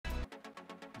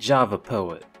Java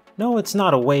Poet. No, it's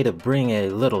not a way to bring a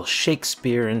little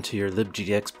Shakespeare into your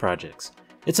libGDX projects.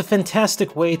 It's a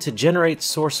fantastic way to generate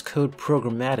source code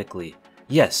programmatically.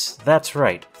 Yes, that's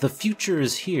right, the future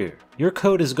is here. Your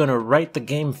code is going to write the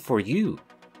game for you.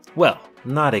 Well,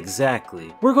 not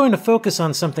exactly. We're going to focus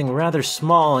on something rather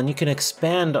small, and you can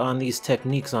expand on these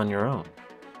techniques on your own.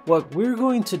 What we're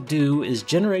going to do is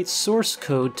generate source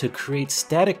code to create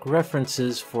static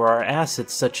references for our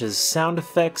assets such as sound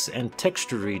effects and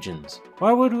texture regions.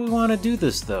 Why would we want to do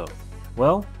this though?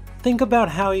 Well, think about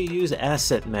how you use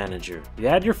Asset Manager. You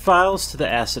add your files to the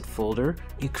asset folder,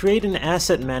 you create an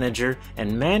asset manager,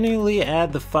 and manually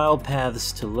add the file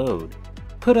paths to load.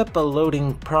 Put up a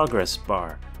loading progress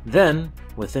bar. Then,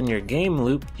 within your game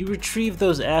loop, you retrieve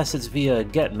those assets via a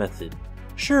get method.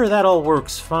 Sure, that all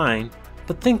works fine,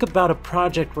 but think about a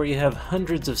project where you have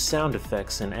hundreds of sound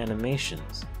effects and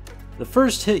animations. The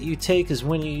first hit you take is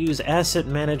when you use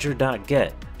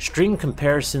assetmanager.get. String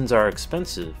comparisons are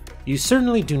expensive. You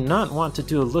certainly do not want to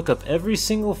do a lookup every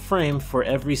single frame for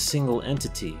every single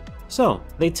entity. So,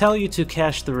 they tell you to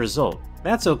cache the result.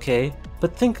 That's okay,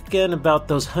 but think again about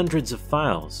those hundreds of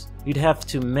files. You'd have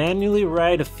to manually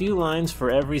write a few lines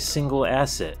for every single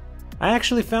asset. I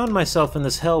actually found myself in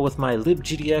this hell with my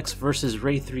libGDX vs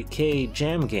Ray3K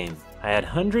jam game. I had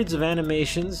hundreds of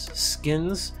animations,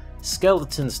 skins,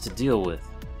 skeletons to deal with.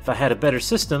 If I had a better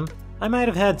system, I might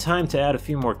have had time to add a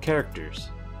few more characters.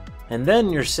 And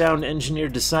then your sound engineer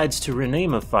decides to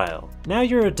rename a file. Now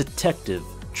you're a detective,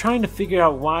 trying to figure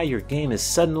out why your game is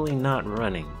suddenly not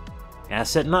running.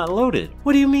 Asset not loaded.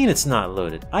 What do you mean it's not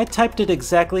loaded? I typed it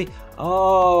exactly.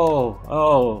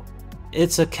 Oh.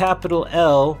 It's a capital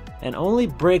L and only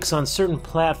breaks on certain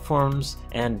platforms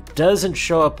and doesn't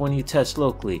show up when you test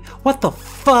locally. What the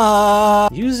fuck?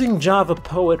 Using Java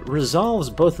Poet resolves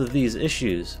both of these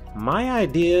issues. My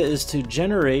idea is to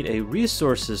generate a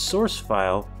resources source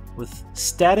file with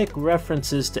static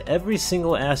references to every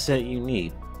single asset you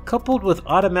need. Coupled with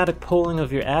automatic polling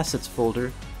of your assets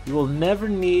folder, you will never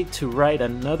need to write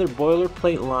another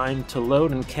boilerplate line to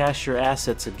load and cache your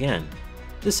assets again.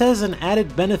 This has an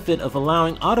added benefit of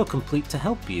allowing autocomplete to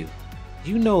help you.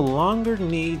 You no longer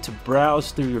need to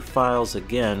browse through your files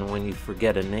again when you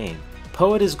forget a name.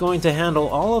 Poet is going to handle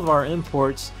all of our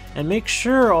imports and make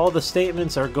sure all the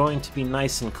statements are going to be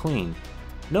nice and clean.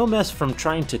 No mess from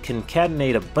trying to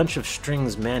concatenate a bunch of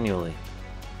strings manually.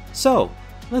 So,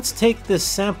 let's take this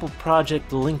sample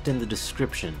project linked in the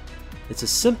description. It's a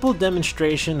simple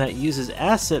demonstration that uses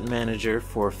Asset Manager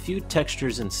for a few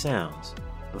textures and sounds.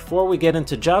 Before we get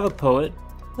into Java Poet,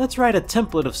 let's write a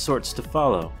template of sorts to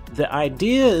follow. The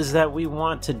idea is that we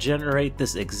want to generate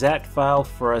this exact file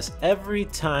for us every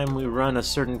time we run a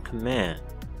certain command.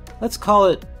 Let's call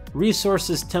it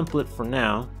Resources Template for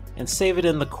now, and save it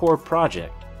in the core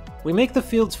project. We make the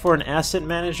fields for an asset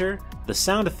manager, the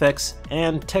sound effects,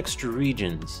 and texture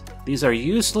regions. These are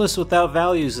useless without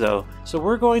values though, so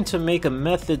we're going to make a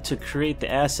method to create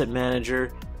the asset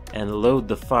manager and load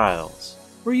the files.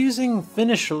 We're using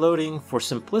finish loading for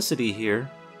simplicity here,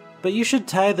 but you should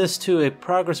tie this to a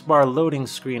progress bar loading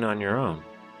screen on your own.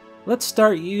 Let's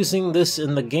start using this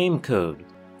in the game code.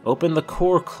 Open the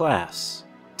core class.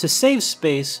 To save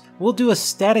space, we'll do a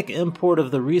static import of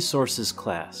the resources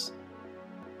class.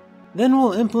 Then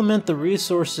we'll implement the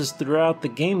resources throughout the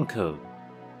game code.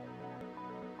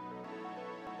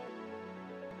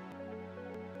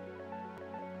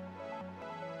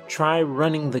 Try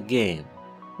running the game.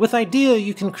 With IDEA,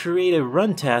 you can create a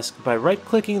run task by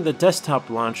right-clicking the desktop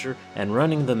launcher and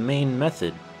running the main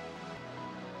method.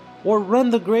 Or run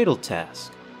the Gradle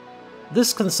task.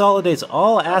 This consolidates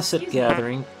all asset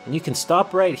gathering, and you can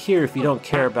stop right here if you don't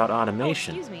care about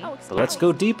automation. But let's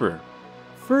go deeper.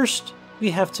 First, we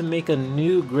have to make a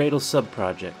new Gradle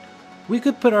subproject. We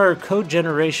could put our code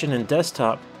generation in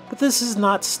desktop, but this is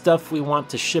not stuff we want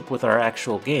to ship with our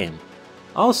actual game.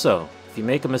 Also, if you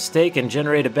make a mistake and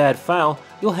generate a bad file,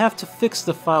 you'll have to fix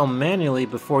the file manually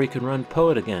before you can run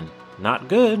Poet again. Not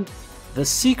good. The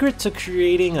secret to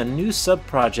creating a new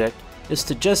subproject is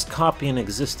to just copy an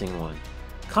existing one.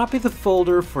 Copy the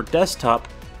folder for desktop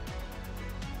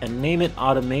and name it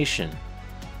Automation.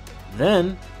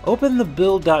 Then, open the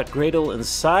build.gradle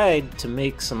inside to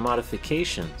make some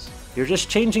modifications. You're just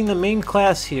changing the main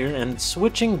class here and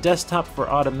switching desktop for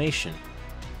automation.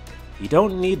 You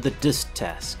don't need the dist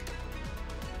task.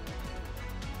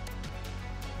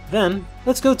 Then,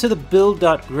 let's go to the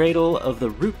build.gradle of the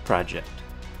root project.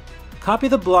 Copy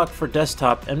the block for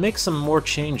desktop and make some more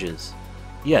changes.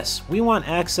 Yes, we want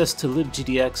access to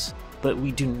libGDX, but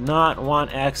we do not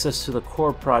want access to the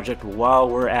core project while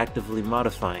we're actively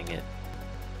modifying it.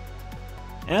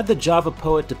 Add the Java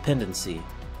Poet dependency.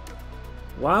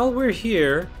 While we're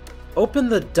here, open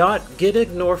the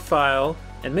 .gitignore file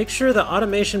and make sure the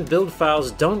automation build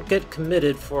files don't get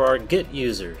committed for our Git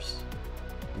users.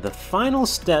 The final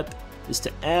step is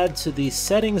to add to the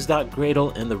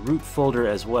settings.gradle in the root folder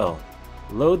as well.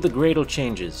 Load the Gradle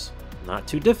changes. Not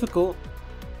too difficult.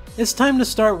 It's time to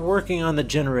start working on the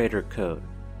generator code.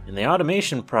 In the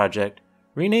automation project,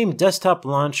 rename Desktop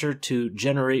Launcher to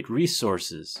Generate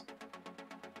Resources.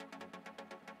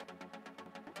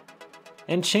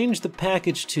 And change the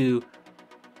package to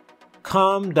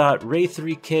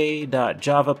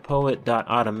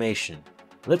com.ray3k.javapoet.automation.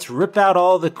 Let's rip out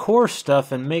all the core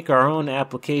stuff and make our own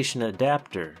application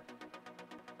adapter.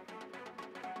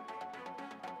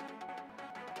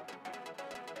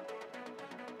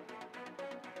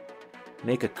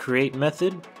 Make a create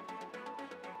method.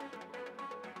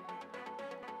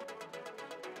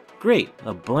 Great,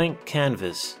 a blank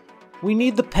canvas. We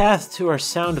need the path to our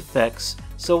sound effects,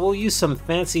 so we'll use some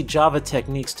fancy Java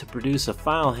techniques to produce a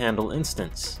file handle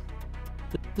instance.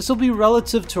 This will be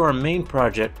relative to our main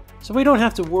project, so we don't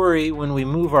have to worry when we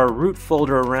move our root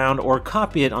folder around or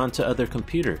copy it onto other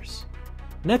computers.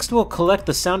 Next, we'll collect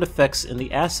the sound effects in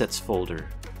the assets folder.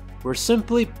 We're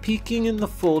simply peeking in the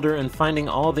folder and finding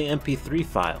all the MP3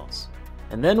 files.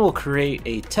 And then we'll create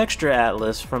a texture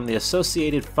atlas from the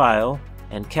associated file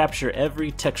and capture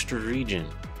every texture region.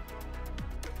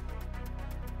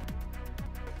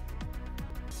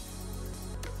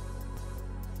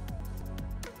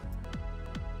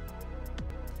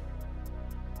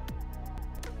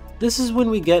 This is when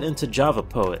we get into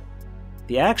JavaPoet.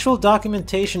 The actual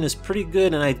documentation is pretty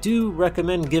good, and I do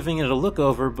recommend giving it a look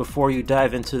over before you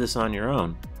dive into this on your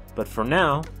own. But for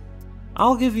now,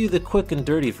 I'll give you the quick and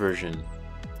dirty version.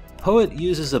 Poet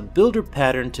uses a builder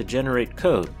pattern to generate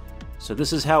code, so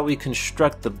this is how we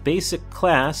construct the basic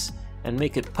class and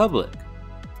make it public.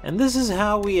 And this is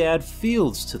how we add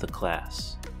fields to the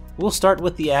class. We'll start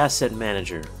with the asset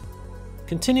manager,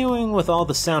 continuing with all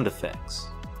the sound effects.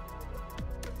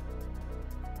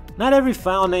 Not every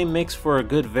file name makes for a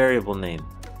good variable name.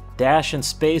 Dash and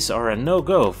space are a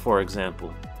no-go, for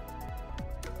example.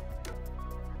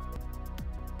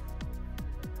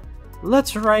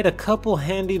 Let's write a couple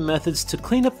handy methods to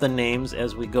clean up the names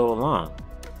as we go along.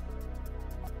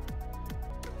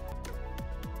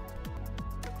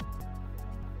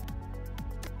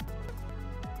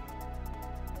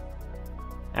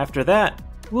 After that,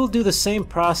 we'll do the same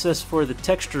process for the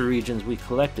texture regions we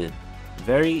collected.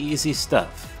 Very easy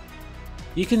stuff.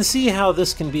 You can see how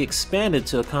this can be expanded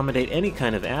to accommodate any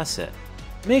kind of asset.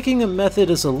 Making a method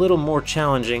is a little more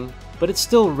challenging, but it's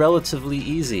still relatively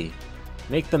easy.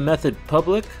 Make the method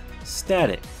public,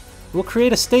 static. We'll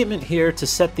create a statement here to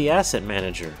set the asset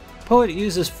manager. Poet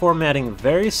uses formatting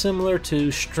very similar to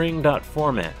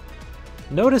string.format.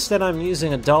 Notice that I'm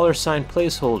using a $sign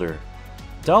placeholder.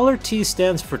 $T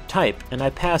stands for type, and I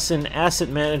pass in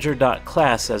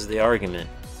assetManager.class as the argument.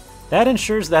 That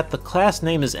ensures that the class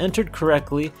name is entered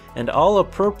correctly and all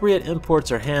appropriate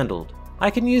imports are handled. I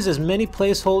can use as many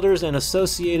placeholders and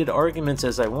associated arguments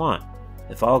as I want.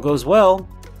 If all goes well,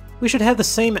 we should have the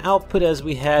same output as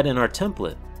we had in our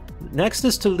template. Next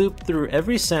is to loop through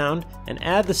every sound and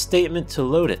add the statement to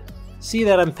load it. See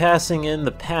that I'm passing in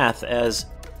the path as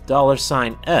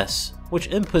 $S, which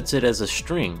inputs it as a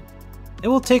string. It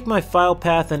will take my file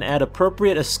path and add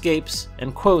appropriate escapes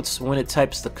and quotes when it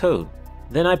types the code.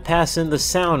 Then I pass in the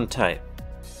sound type.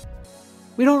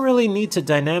 We don't really need to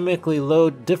dynamically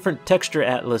load different texture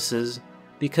atlases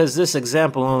because this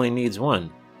example only needs one.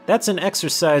 That's an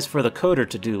exercise for the coder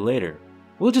to do later.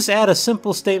 We'll just add a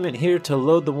simple statement here to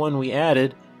load the one we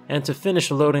added and to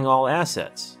finish loading all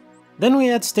assets. Then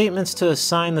we add statements to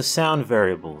assign the sound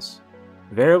variables.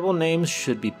 Variable names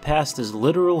should be passed as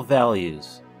literal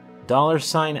values.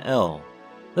 $L.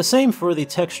 The same for the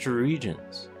texture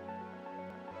regions.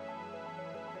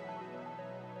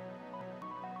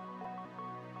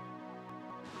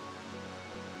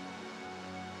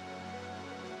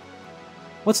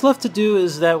 What's left to do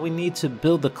is that we need to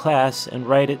build the class and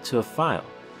write it to a file.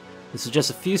 This is just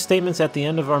a few statements at the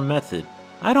end of our method.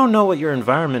 I don't know what your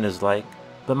environment is like,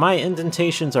 but my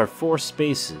indentations are 4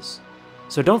 spaces,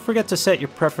 so don't forget to set your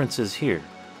preferences here.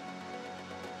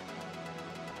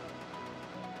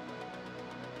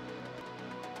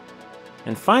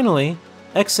 And finally,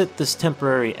 exit this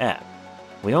temporary app.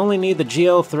 We only need the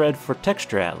GL thread for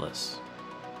Texture Atlas.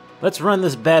 Let's run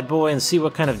this bad boy and see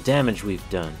what kind of damage we've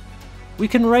done. We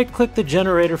can right-click the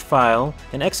generator file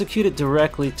and execute it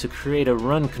directly to create a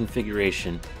run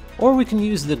configuration, or we can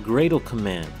use the Gradle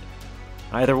command.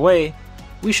 Either way,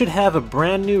 we should have a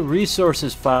brand new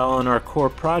resources file on our core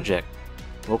project.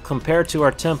 We'll compare to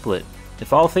our template.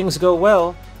 If all things go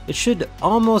well, it should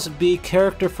almost be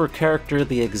character for character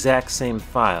the exact same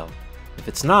file. If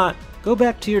it's not, go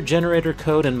back to your generator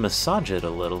code and massage it a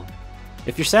little.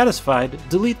 If you're satisfied,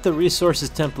 delete the resources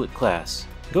template class.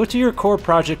 Go to your core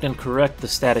project and correct the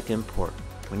static import.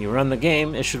 When you run the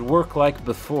game, it should work like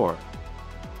before.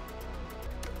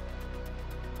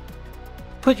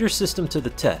 Put your system to the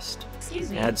test.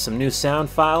 Add some new sound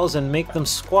files and make them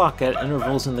squawk at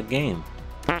intervals in the game.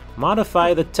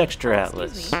 Modify the texture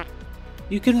atlas.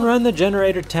 You can run the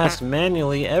generator task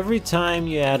manually every time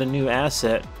you add a new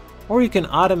asset, or you can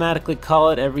automatically call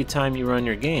it every time you run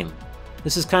your game.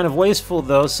 This is kind of wasteful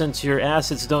though, since your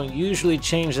assets don't usually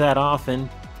change that often,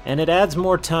 and it adds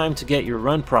more time to get your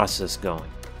run process going.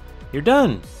 You're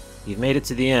done! You've made it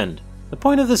to the end. The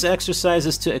point of this exercise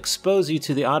is to expose you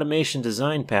to the automation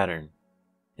design pattern.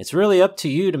 It's really up to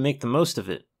you to make the most of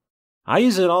it. I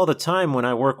use it all the time when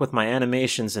I work with my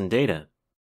animations and data.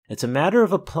 It's a matter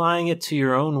of applying it to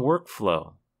your own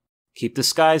workflow. Keep the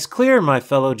skies clear, my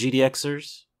fellow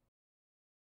GDXers.